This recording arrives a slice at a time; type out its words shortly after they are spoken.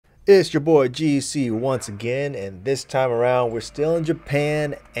It's your boy GC once again, and this time around we're still in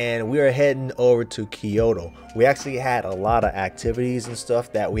Japan and we are heading over to Kyoto. We actually had a lot of activities and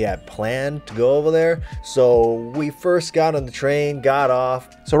stuff that we had planned to go over there. So we first got on the train, got off.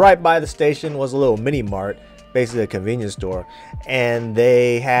 So right by the station was a little mini mart, basically a convenience store, and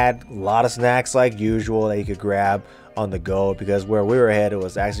they had a lot of snacks like usual that you could grab on the go, because where we were headed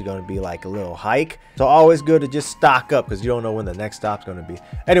was actually going to be like a little hike. So always good to just stock up because you don't know when the next stop's going to be.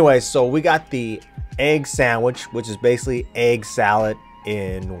 Anyway, so we got the egg sandwich, which is basically egg salad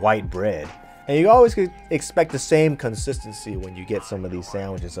in white bread. And you always could expect the same consistency when you get some of these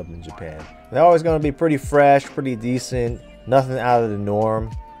sandwiches up in Japan. They're always going to be pretty fresh, pretty decent, nothing out of the norm.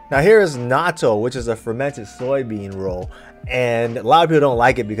 Now here is natto, which is a fermented soybean roll. And a lot of people don't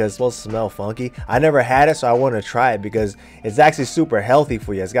like it because it's supposed to smell funky. I never had it, so I want to try it because it's actually super healthy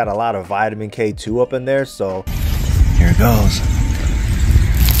for you. It's got a lot of vitamin K2 up in there, so here it goes.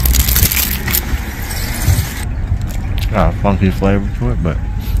 Got a funky flavor to it, but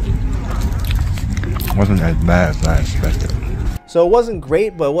wasn't as bad as I expected. So it wasn't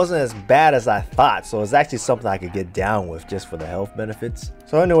great, but it wasn't as bad as I thought. So it's actually something I could get down with just for the health benefits.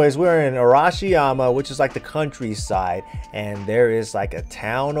 So anyways, we're in Arashiyama, which is like the countryside. And there is like a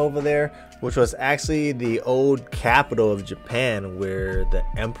town over there, which was actually the old capital of Japan where the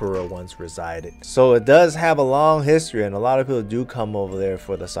emperor once resided. So it does have a long history, and a lot of people do come over there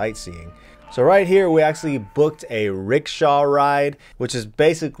for the sightseeing. So right here, we actually booked a rickshaw ride, which is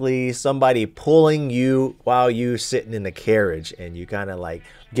basically somebody pulling you while you're sitting in the carriage, and you kind of like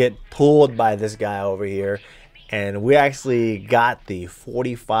get pulled by this guy over here. And we actually got the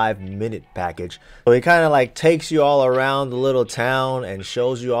 45-minute package. So he kind of like takes you all around the little town and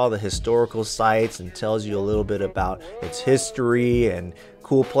shows you all the historical sites and tells you a little bit about its history and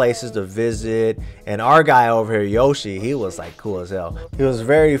cool places to visit. And our guy over here, Yoshi, he was like cool as hell. He was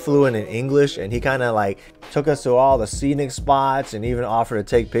very fluent in English, and he kind of like took us to all the scenic spots and even offered to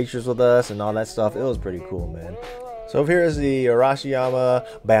take pictures with us and all that stuff. It was pretty cool, man. So over here is the Arashiyama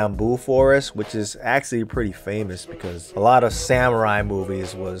bamboo forest, which is actually pretty famous because a lot of samurai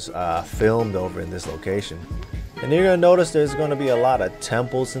movies was filmed over in this location. And you're gonna notice there's gonna be a lot of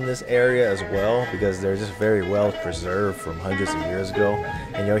temples in this area as well, because they're just very well preserved from hundreds of years ago.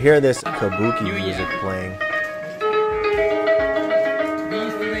 And you'll hear this kabuki music playing.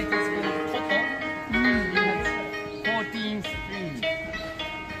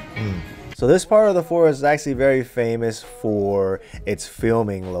 So this part of the forest is actually very famous for its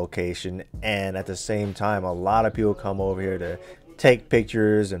filming location, and at the same time a lot of people come over here to take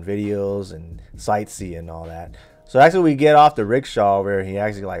pictures and videos and sightsee and all that. So actually we get off the rickshaw where he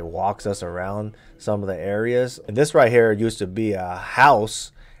actually like walks us around some of the areas. And this right here used to be a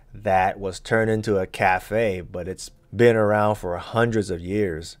house that was turned into a cafe, but it's been around for hundreds of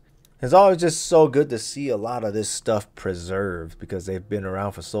years. It's always just so good to see a lot of this stuff preserved because they've been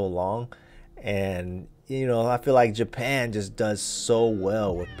around for so long. And you know, I feel like Japan just does so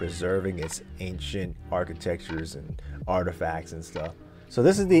well with preserving its ancient architectures and artifacts and stuff. So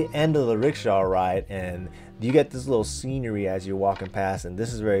this is the end of the rickshaw ride, and you get this little scenery as you're walking past, and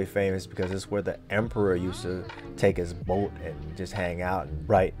this is very famous because it's where the emperor used to take his boat and just hang out and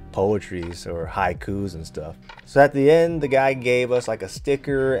write poetries or haikus and stuff. So at the end, the guy gave us like a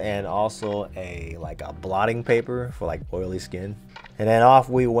sticker and also a blotting paper for like oily skin. And then off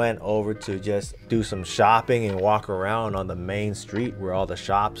we went over to just do some shopping and walk around on the main street where all the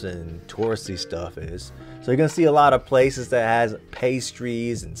shops and touristy stuff is. So you're gonna see a lot of places that has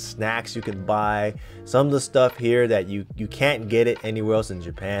pastries and snacks you can buy. Some of the stuff here that you can't get it anywhere else in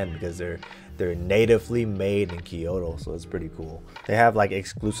Japan because they're natively made in Kyoto, so it's pretty cool. They have like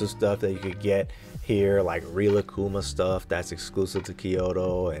exclusive stuff that you could get here, like Rilakuma stuff that's exclusive to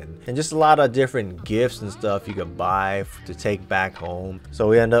Kyoto, and just a lot of different gifts and stuff you could buy to take back home. So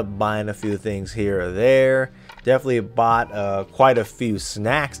we end up buying a few things here or there. Definitely bought quite a few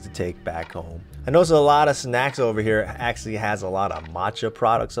snacks to take back home. I noticed a lot of snacks over here actually has a lot of matcha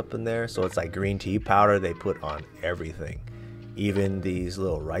products up in there. So it's like green tea powder they put on everything. Even these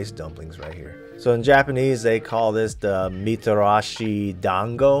little rice dumplings right here. So in Japanese, they call this the mitarashi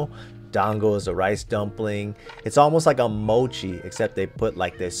dango. Dango is a rice dumpling. It's almost like a mochi, except they put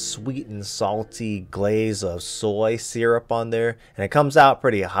like this sweet and salty glaze of soy syrup on there. And it comes out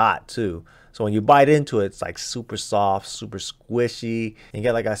pretty hot too. So when you bite into it, it's like super soft, super squishy. You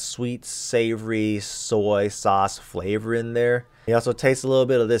get like a sweet, savory soy sauce flavor in there. You also taste a little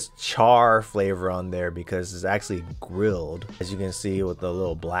bit of this char flavor on there because it's actually grilled, as you can see with the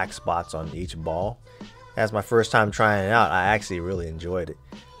little black spots on each ball. That's my first time trying it out. I actually really enjoyed it.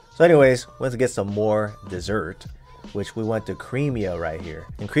 So anyways, went to get some more dessert. which we went to Creamio right here.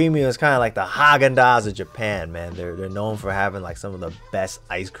 And Creamio is kind of like the Haagen-Dazs of Japan, man. They're known for having like some of the best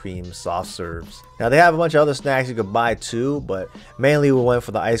ice cream soft serves. Now they have a bunch of other snacks you could buy too, but mainly we went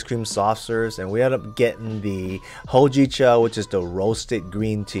for the ice cream soft serves, and we ended up getting the hojicha, which is the roasted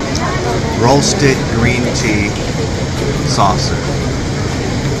green tea. Roasted green tea soft serve.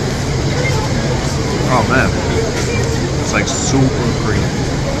 Oh man, it's like super creamy.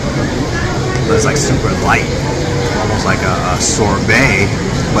 But it's like super light, almost like a sorbet,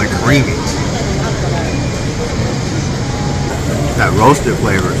 but creamy. That roasted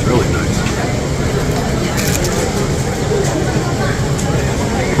flavor is really nice.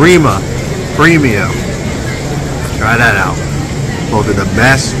 Premium. Try that out. Both of the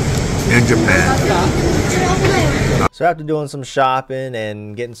best in Japan. So after doing some shopping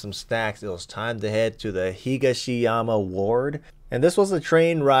and getting some snacks, it was time to head to the Higashiyama Ward. And this was a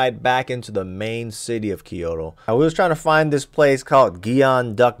train ride back into the main city of Kyoto. We was trying to find this place called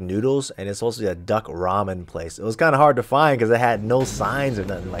Gion Duck Noodles, and it's supposed to be a duck ramen place. It was kind of hard to find because it had no signs or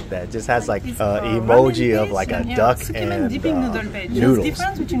nothing like that. It just has like emoji of like a duck and noodles.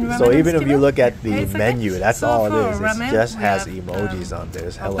 So even if you look at the menu, that's all it is. It just has emojis on there.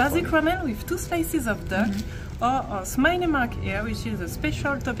 It's hella basic funny. ramen with 2 slices of duck, or a smiley mark here, which is a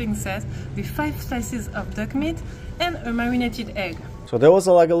special topping set with 5 slices of duck meat and a marinated egg. So there was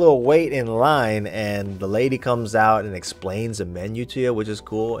like a little wait in line, and the lady comes out and explains the menu to you, which is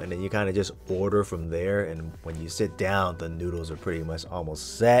cool. And then you kind of just order from there, and when you sit down, the noodles are pretty much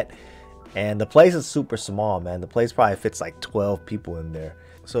almost set. And the place is super small, man. The place probably fits like 12 people in there.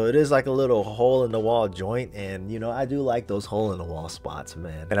 So it is like a little hole in the wall joint, and you know, I do like those hole in the wall spots,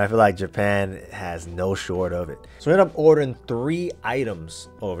 man. And I feel like Japan has no short of it. So we ended up ordering 3 items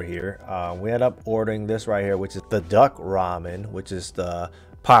over here. We ended up ordering this right here, which is the duck ramen, which is the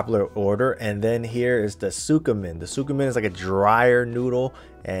popular order. And then here is the sukumen. The sukumen is like a drier noodle,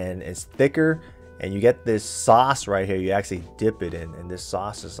 and it's thicker. And you get this sauce right here, you actually dip it in, and this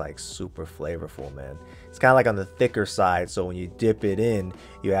sauce is like super flavorful, man. It's kind of like on the thicker side, so when you dip it in,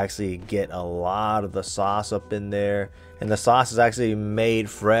 you actually get a lot of the sauce up in there. And the sauce is actually made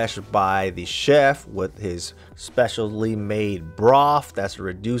fresh by the chef with his specially made broth that's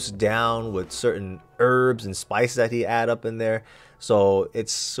reduced down with certain herbs and spices that he add up in there. So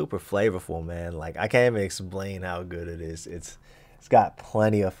it's super flavorful, man. Like, I can't even explain how good it is. It's got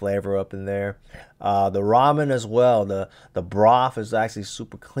plenty of flavor up in there. The ramen as well, the broth is actually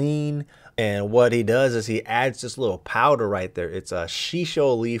super clean. And what he does is he adds this little powder right there. It's a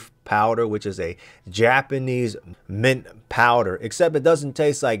shisho leaf powder, which is a Japanese mint powder, except it doesn't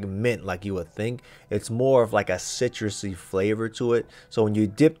taste like mint like you would think. It's more of like a citrusy flavor to it. So when you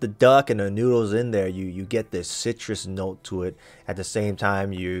dip the duck and the noodles in there, you get this citrus note to it. At the same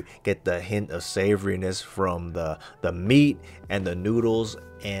time, you get the hint of savoriness from the meat and the noodles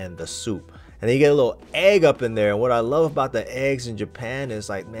and the soup. And then you get a little egg up in there. And what I love about the eggs in Japan is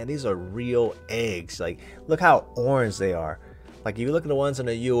like, man, these are real eggs. Like, look how orange they are. Like, if you look at the ones in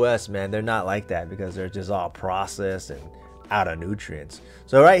the US, man, they're not like that because they're just all processed and out of nutrients.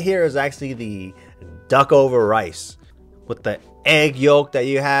 So right here is actually the duck over rice with the egg yolk that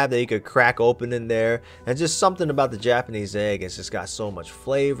you have that you could crack open in there. And just something about the Japanese egg, it's just got so much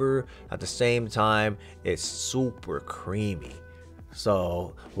flavor. At the same time, it's super creamy.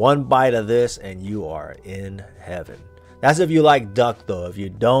 So one bite of this and you are in heaven. That's if you like duck though. If you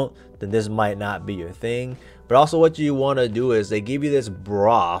don't, then this might not be your thing. But also what you want to do is they give you this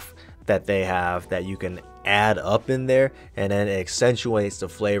broth that they have that you can add up in there, and then it accentuates the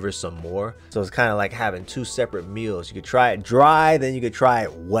flavor some more. So it's kind of like having 2 separate meals. You could try it dry, then you could try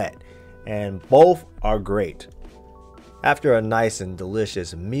it wet, and both are great. After a nice and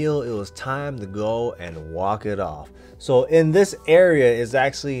delicious meal, it was time to go and walk it off. So in this area is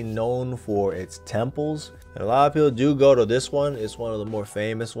actually known for its temples. And a lot of people do go to this one. It's one of the more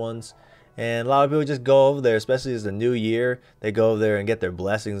famous ones. And a lot of people just go over there, especially as the new year. They go over there and get their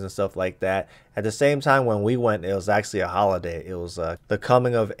blessings and stuff like that. At the same time, when we went, it was actually a holiday. It was the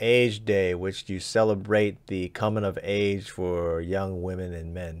coming of age day, which you celebrate the coming of age for young women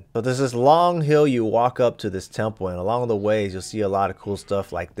and men. So there's this long hill you walk up to this temple, and along the ways you'll see a lot of cool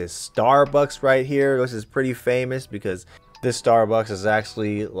stuff like this Starbucks right here, which is pretty famous because this Starbucks is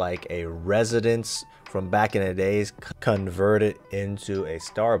actually like a residence from back in the days converted into a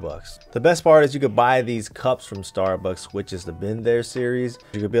Starbucks. The best part is you could buy these cups from Starbucks, which is the Been There series.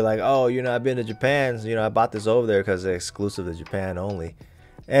 You could be like, oh, you know, I've been to Japan, you know, I bought this over there because it's exclusive to Japan only.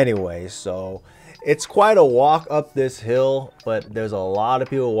 Anyway, so it's quite a walk up this hill, but there's a lot of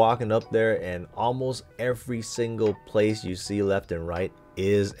people walking up there, and almost every single place you see left and right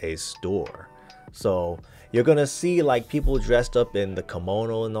is a store. So you're gonna see like people dressed up in the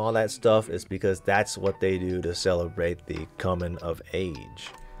kimono and all that stuff. Is because that's what they do to celebrate the coming of age.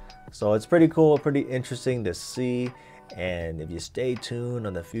 So it's pretty cool, pretty interesting to see. And if you stay tuned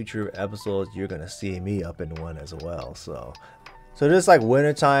on the future episodes, you're gonna see me up in one as well. So it is like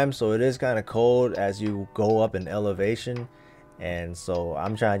winter time, so it is kind of cold as you go up in elevation. And so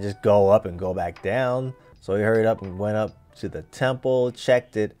I'm trying to just go up and go back down. So we hurried up and went up to the temple,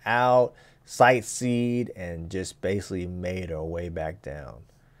 checked it out, sightseed, and just basically made our way back down.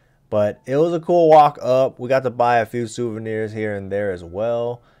 But it was a cool walk up. We got to buy a few souvenirs here and there as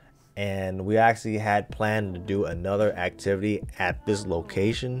well. And we actually had planned to do another activity at this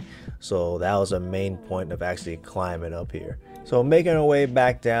location. So that was a main point of actually climbing up here. So making our way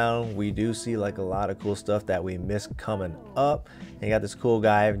back down, we do see like a lot of cool stuff that we missed coming up. And you got this cool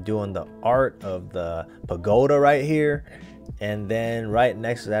guy doing the art of the pagoda right here. And then right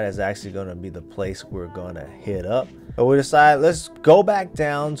next to that is actually going to be the place we're going to hit up. But we decided let's go back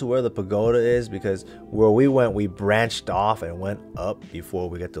down to where the pagoda is, because where we went, we branched off and went up before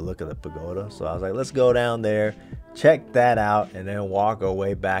we get to look at the pagoda. So I was like, let's go down there, check that out, and then walk our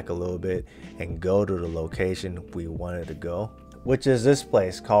way back a little bit and go to the location we wanted to go, which is this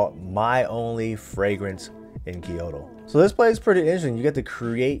place called My Only Fragrance in Kyoto. So this place is pretty interesting. You get to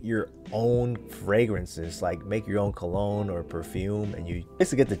create your own fragrances, like make your own cologne or perfume, and you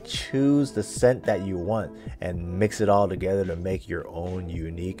basically get to choose the scent that you want and mix it all together to make your own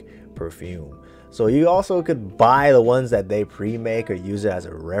unique perfume. So you also could buy the ones that they pre-make or use it as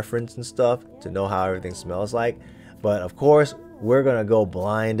a reference and stuff to know how everything smells like. But of course, we're gonna go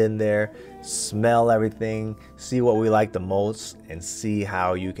blind in there, smell everything, see what we like the most, and see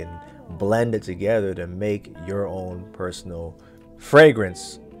how you can blend it together to make your own personal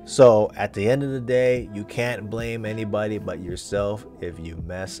fragrance. So at the end of the day, you can't blame anybody but yourself if you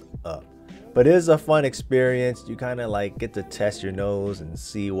mess up. But it is a fun experience. You kind of like get to test your nose and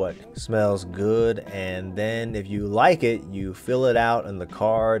see what smells good, and then if you like it, you fill it out in the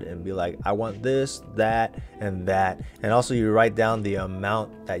card and be like, I want this, that, and that. And also you write down the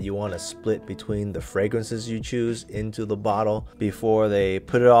amount that you want to split between the fragrances you choose into the bottle before they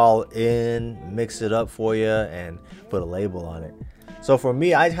put it all in, mix it up for you, and put a label on it. So for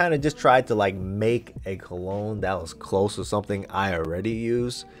me, I kind of just tried to like make a cologne that was close to something I already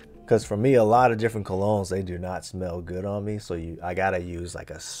use. Because for me, a lot of different colognes, they do not smell good on me. So I gotta use like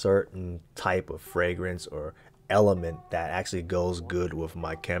a certain type of fragrance or element that actually goes good with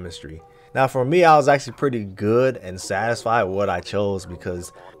my chemistry. Now for me, I was actually pretty good and satisfied with what I chose,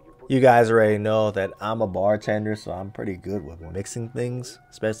 because you guys already know that I'm a bartender, so I'm pretty good with mixing things,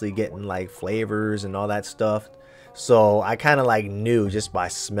 especially getting like flavors and all that stuff. So I kind of like knew just by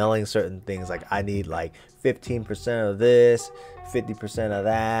smelling certain things, like I need like 15% of this, 50% of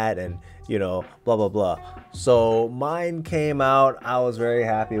that, and you know, blah blah blah. So mine came out, I was very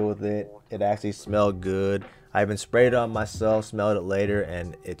happy with it. It actually smelled good. I even sprayed it on myself, smelled it later,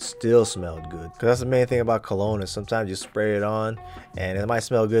 and it still smelled good. Because that's the main thing about cologne, is sometimes you spray it on and it might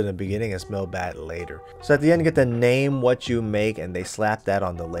smell good in the beginning and smell bad later. So at the end, you get to name what you make, and they slap that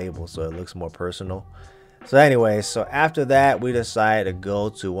on the label so it looks more personal. So anyway, so after that, we decided to go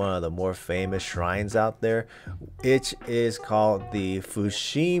to one of the more famous shrines out there, which is called the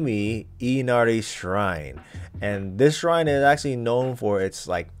Fushimi Inari Shrine. And this shrine is actually known for its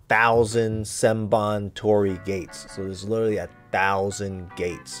like 1,000 Senbon Torii gates. So there's literally 1,000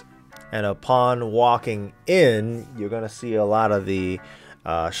 gates. And upon walking in, you're gonna see a lot of the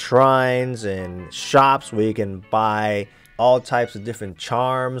shrines and shops where you can buy all types of different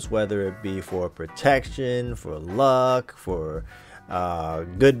charms, whether it be for protection, for luck, for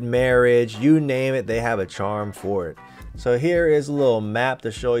good marriage, you name it, they have a charm for it. So here is a little map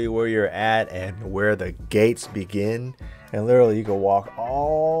to show you where you're at and where the gates begin. And literally you can walk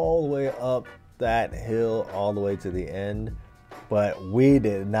all the way up that hill all the way to the end. But we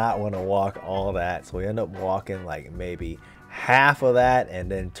did not want to walk all that, so we ended up walking like maybe half of that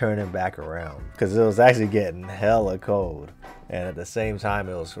and then turning back around, because it was actually getting hella cold, and at the same time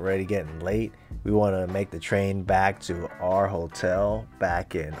it was already getting late. We wanted to make the train back to our hotel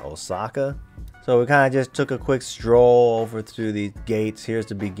back in Osaka, so we kind of just took a quick stroll over through these gates. Here's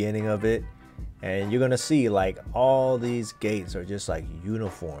the beginning of it, and you're gonna see like all these gates are just like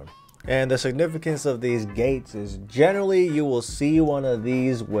uniform. And the significance of these gates is generally you will see one of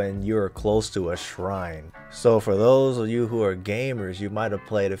these when you're close to a shrine. So for those of you who are gamers, you might have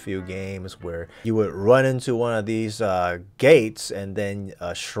played a few games where you would run into one of these gates and then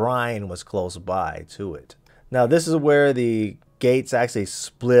a shrine was close by to it. Now this is where the gates actually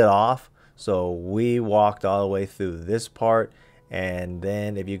split off. So we walked all the way through this part, And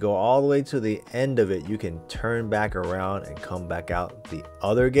then if you go all the way to the end of it, you can turn back around and come back out the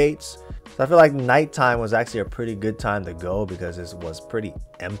other gates. So I feel like nighttime was actually a pretty good time to go because it was pretty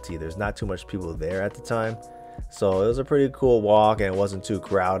empty. There's not too much people there at the time. So it was a pretty cool walk and it wasn't too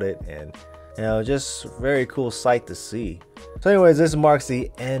crowded, and you know, just very cool sight to see. So anyways, this marks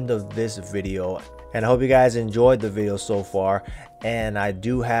the end of this video, and I hope you guys enjoyed the video so far. And I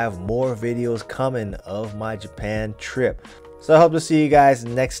do have more videos coming of my Japan trip. So I hope to see you guys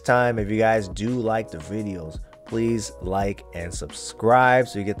next time. If you guys do like the videos, please like and subscribe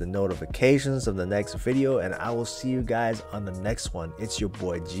so you get the notifications of the next video, and I will see you guys on the next one. It's your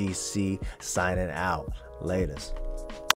boy GC signing out. Latest.